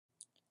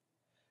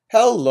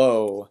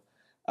Hello.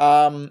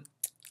 Um,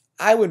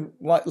 I would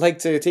like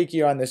to take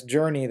you on this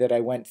journey that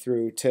I went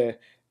through to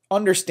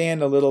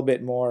understand a little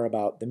bit more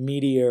about the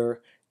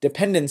Meteor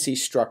dependency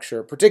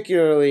structure,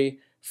 particularly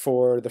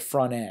for the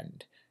front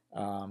end.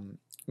 Um,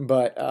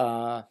 but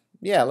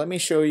yeah, let me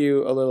show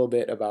you a little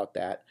bit about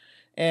that.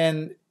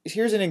 And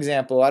here's an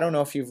example. I don't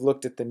know if you've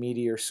looked at the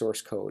Meteor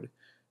source code,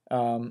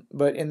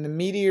 but in the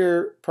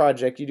Meteor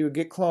project, you do a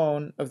git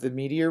clone of the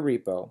Meteor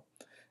repo,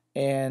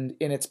 and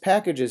in its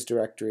packages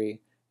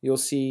directory, you'll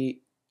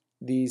see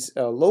these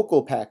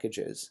local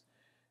packages,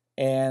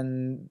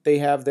 and they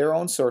have their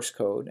own source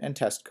code and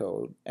test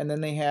code, and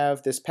then they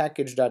have this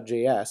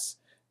package.js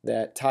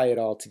that tie it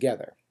all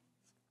together.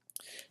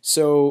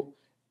 So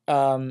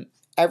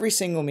every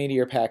single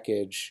Meteor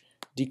package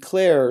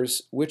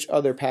declares which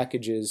other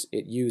packages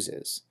it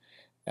uses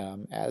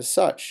as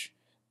such.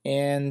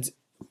 And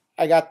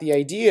I got the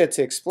idea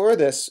to explore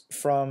this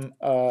from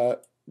a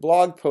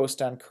blog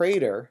post on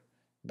Crater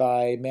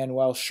by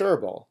Manuel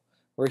Scherbel,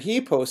 where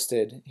he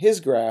posted his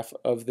graph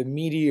of the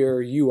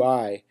Meteor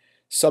UI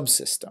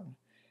subsystem.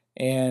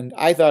 And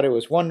I thought it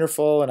was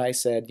wonderful, and I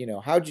said,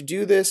 how'd you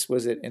do this?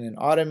 Was it in an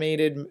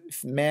automated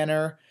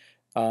manner?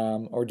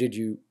 Or did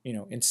you,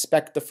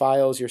 inspect the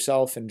files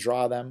yourself and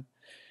draw them?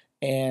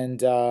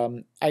 And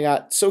I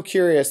got so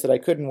curious that I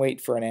couldn't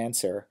wait for an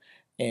answer.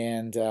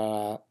 And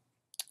I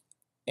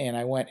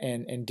went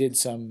and did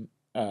some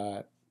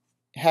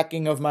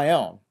hacking of my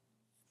own.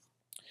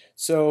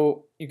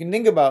 So you can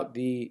think about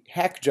the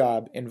hack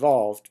job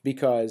involved,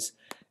 because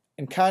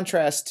in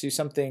contrast to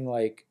something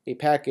like a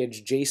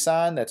package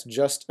JSON that's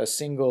just a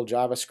single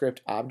JavaScript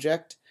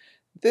object,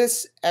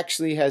 this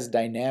actually has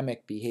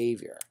dynamic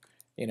behavior,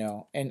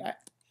 and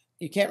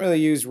you can't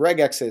really use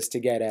regexes to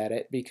get at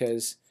it,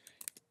 because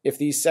if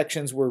these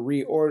sections were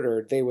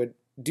reordered, they would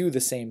do the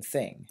same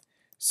thing.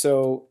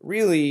 So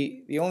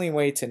really, the only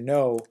way to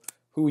know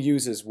who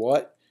uses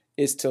what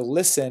is to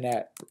listen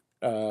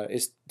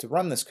is to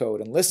run this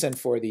code and listen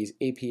for these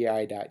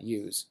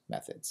API.use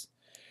methods.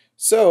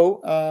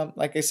 So,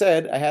 like I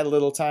said, I had a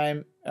little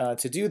time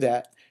to do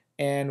that,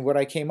 and what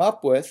I came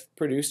up with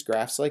produced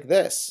graphs like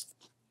this.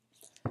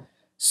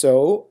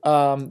 So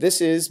this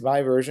is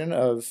my version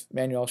of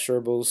Manuel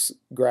Scherbel's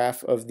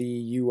graph of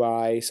the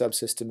UI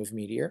subsystem of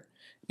Meteor,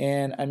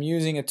 and I'm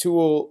using a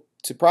tool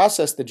to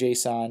process the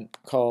JSON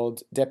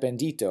called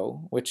Dependency,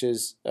 which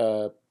is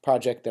a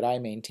project that I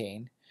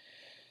maintain.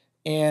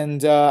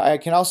 And I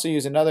can also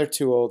use another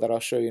tool that I'll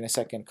show you in a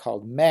second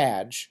called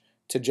Madge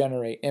to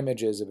generate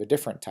images of a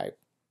different type.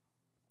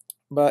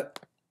 But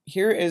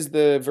here is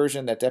the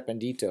version that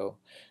Dependency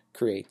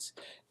creates.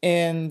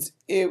 And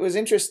it was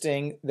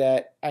interesting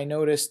that I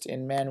noticed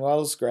in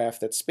Manuel's graph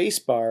that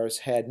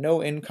spacebars had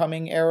no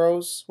incoming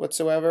arrows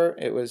whatsoever.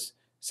 It was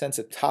since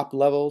a top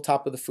level,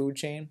 top of the food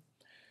chain.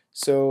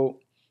 So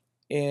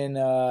in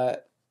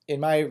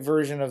my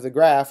version of the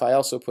graph, I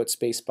also put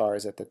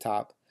spacebars at the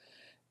top.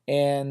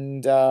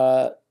 And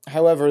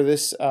however,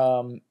 this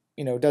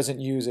doesn't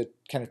use a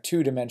kind of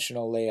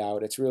two-dimensional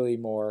layout. It's really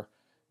more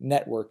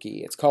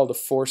networky. It's called a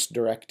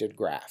force-directed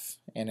graph,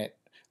 and it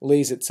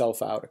lays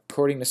itself out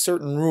according to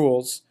certain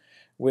rules,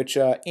 which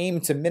aim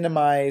to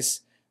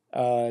minimize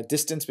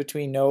distance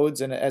between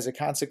nodes, and as a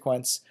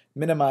consequence,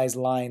 minimize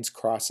lines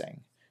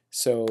crossing.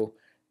 So,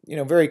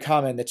 very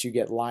common that you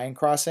get line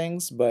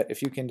crossings, but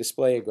if you can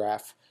display a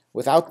graph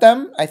without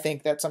them, I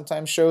think that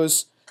sometimes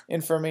shows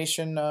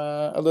information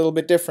a little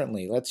bit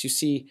differently, lets you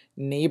see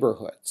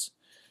neighborhoods.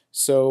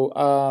 So,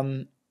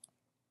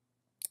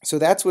 so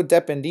that's what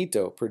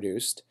Dependency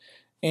produced.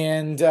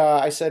 And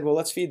I said, well,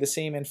 let's feed the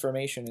same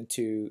information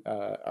into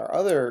our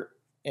other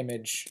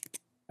image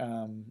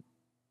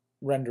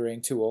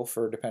rendering tool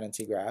for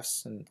dependency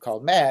graphs, and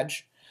called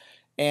Madge.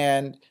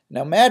 And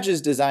now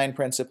Madge's design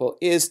principle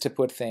is to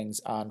put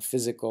things on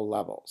physical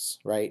levels,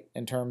 right,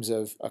 in terms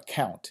of a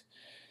count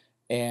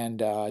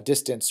and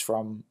distance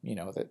from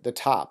the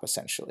top,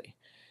 essentially.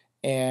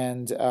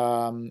 And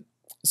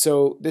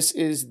so this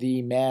is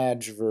the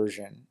Madge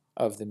version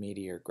of the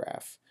Meteor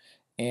graph.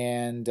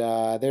 And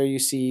there you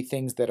see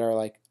things that are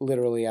like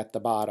literally at the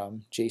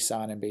bottom,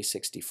 JSON and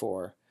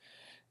base64.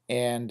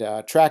 And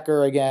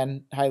tracker,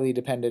 again, highly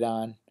depended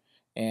on.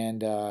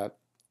 And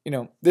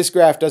this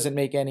graph doesn't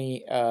make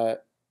any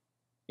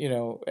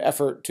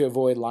effort to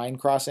avoid line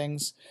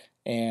crossings,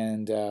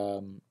 and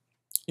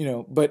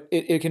but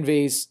it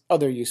conveys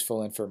other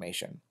useful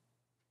information.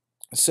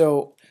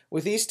 So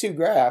with these two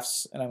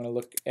graphs, and I'm going to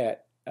look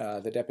at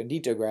the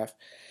Dependency graph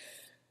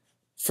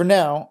for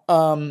now,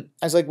 I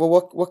was like,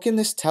 well, what can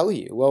this tell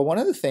you? Well, one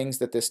of the things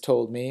that this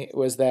told me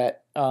was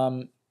that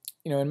in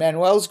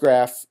Manuel's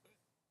graph,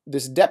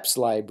 this deps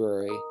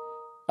library,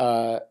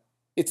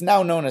 it's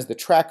now known as the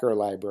tracker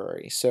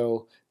library.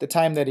 So the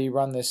time that he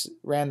ran this,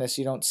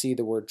 you don't see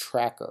the word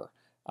tracker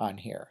on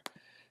here.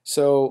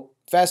 So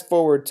fast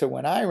forward to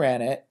when I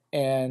ran it,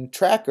 and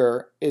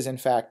tracker is in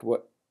fact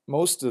what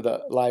most of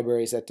the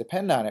libraries that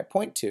depend on it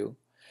point to,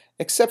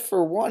 except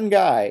for one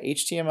guy,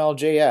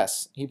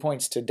 HTML.js. He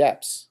points to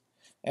deps.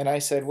 And I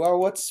said, well,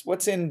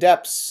 what's in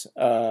deps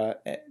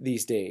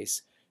these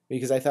days?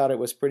 because I thought it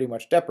was pretty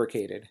much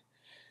deprecated.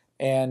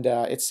 And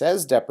it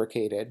says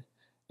deprecated,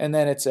 and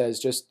then it says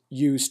just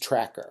use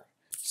tracker.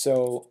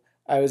 So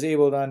I was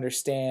able to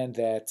understand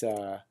that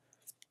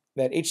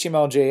that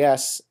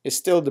HTML.js is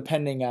still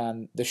depending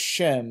on the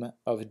shim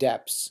of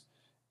deps,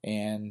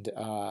 and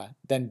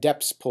then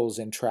deps pulls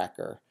in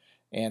tracker.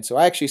 And so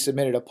I actually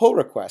submitted a pull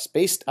request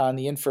based on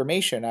the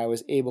information I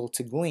was able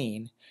to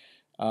glean,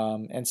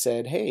 and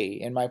said, hey,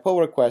 in my pull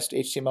request,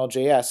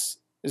 HTML.js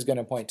is going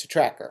to point to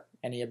tracker.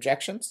 Any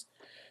objections?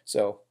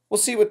 So we'll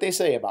see what they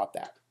say about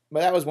that.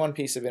 But that was one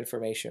piece of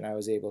information I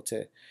was able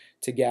to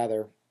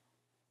gather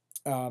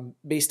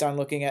based on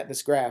looking at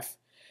this graph.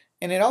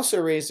 And it also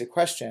raised a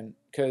question,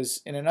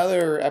 because in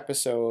another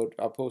episode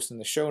I'll post in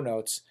the show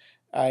notes,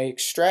 I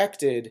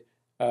extracted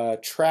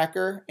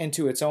tracker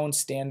into its own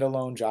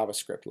standalone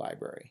JavaScript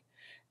library.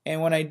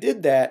 And when I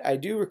did that, I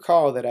do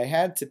recall that I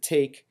had to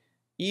take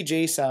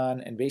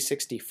eJSON and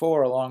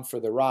base64 along for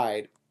the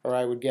ride, or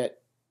I would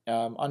get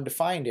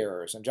undefined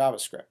errors in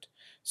JavaScript.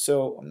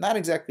 So I'm not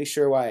exactly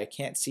sure why I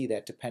can't see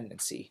that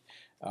dependency.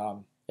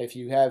 If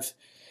you have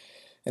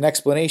an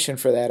explanation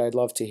for that, I'd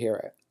love to hear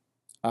it.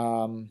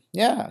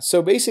 Yeah,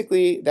 so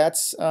basically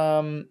that's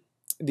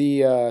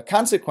the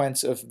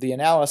consequence of the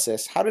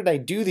analysis. How did I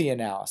do the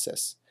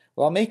analysis?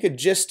 Well, I'll make a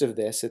gist of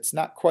this. It's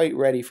not quite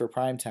ready for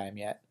prime time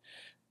yet.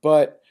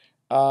 But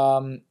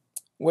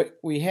what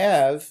we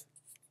have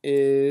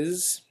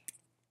is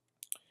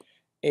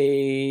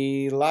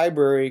a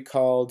library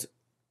called,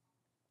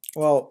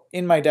 well,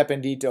 in my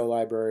Dependency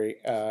library,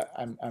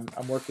 I'm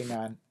working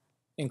on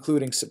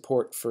including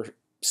support for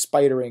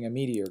spidering a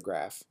Meteor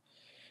graph.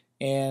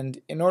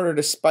 And in order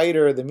to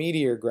spider the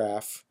Meteor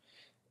graph,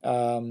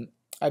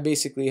 I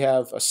basically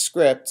have a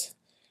script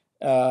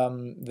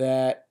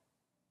that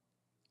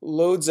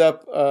loads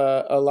up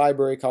a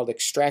library called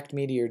extract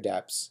Meteor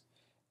deps,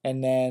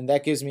 and then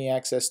that gives me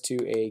access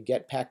to a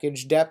get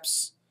package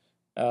deps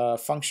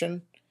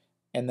function.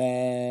 And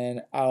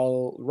then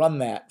I'll run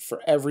that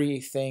for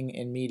everything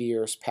in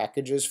Meteor's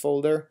packages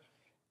folder.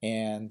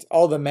 And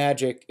all the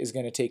magic is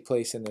going to take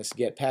place in this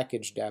get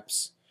package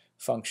deps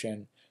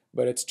function.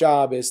 But its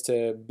job is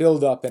to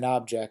build up an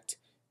object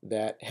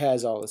that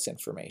has all this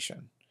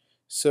information.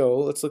 So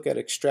let's look at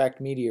extract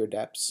Meteor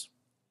deps.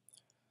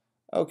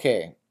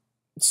 Okay,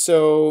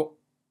 so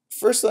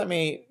first let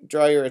me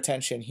draw your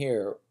attention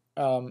here.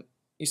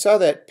 You saw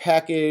that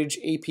package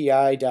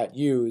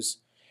API.use.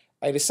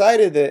 I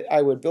decided that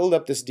I would build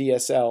up this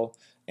DSL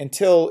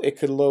until it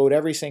could load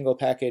every single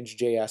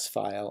package.js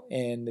file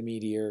in the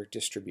Meteor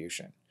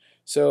distribution.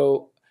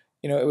 So,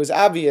 it was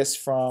obvious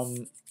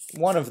from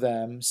one of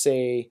them,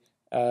 say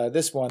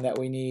this one, that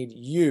we need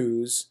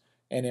use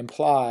and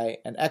imply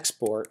and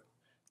export,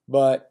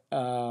 but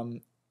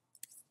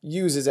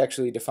use is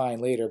actually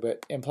defined later,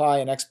 but imply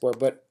and export,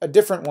 but a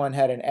different one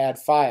had an add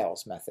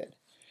files method.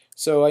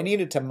 So I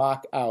needed to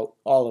mock out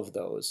all of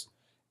those.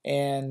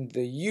 And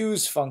the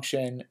use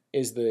function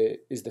is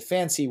the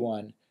fancy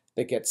one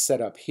that gets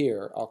set up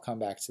here. I'll come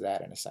back to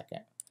that in a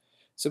second.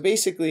 So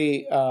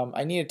basically,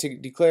 I needed to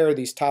declare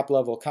these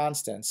top-level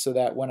constants so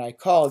that when I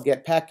call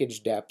get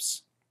package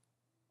deps,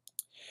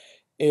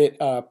 it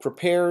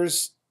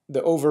prepares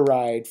the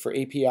override for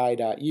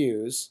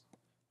API.use,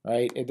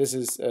 right? This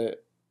is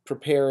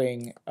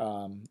preparing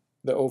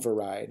the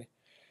override.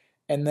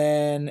 And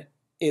then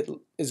it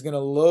is going to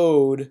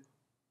load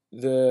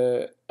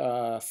the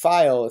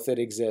file, if it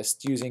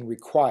exists, using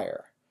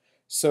require.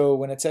 So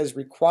when it says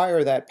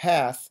require that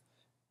path,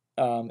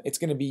 it's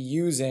going to be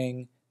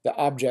using the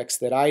objects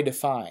that I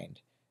defined.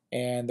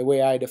 And the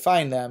way I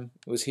defined them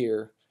was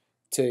here,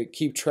 to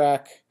keep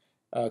track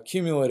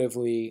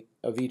cumulatively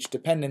of each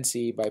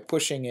dependency by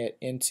pushing it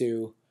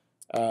into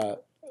a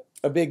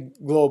big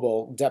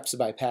global deps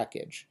by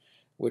package,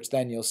 which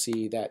then you'll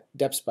see that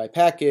deps by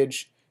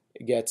package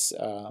gets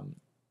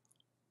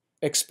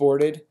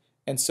exported.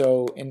 And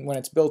so when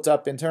it's built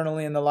up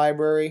internally in the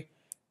library,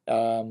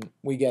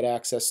 we get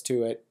access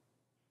to it,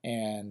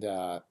 and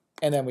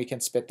then we can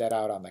spit that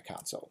out on the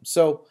console.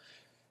 So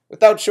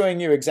without showing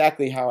you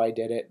exactly how I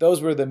did it,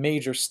 those were the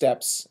major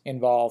steps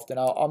involved, and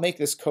I'll make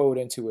this code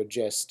into a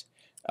gist.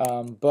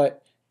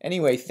 But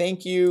anyway,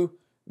 thank you,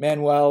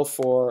 Manuel,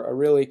 for a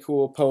really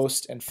cool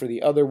post and for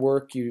the other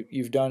work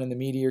you've done in the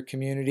Meteor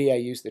community. I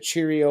used the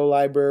Cheerio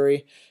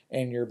library,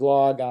 and your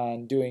blog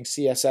on doing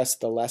CSS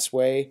the less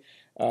way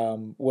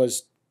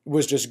was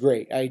just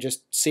great. I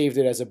just saved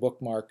it as a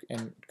bookmark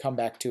and come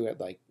back to it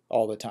like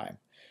all the time.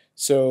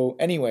 So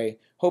anyway,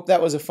 hope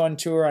that was a fun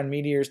tour on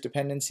Meteor's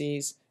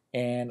dependencies,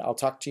 and I'll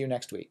talk to you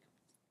next week.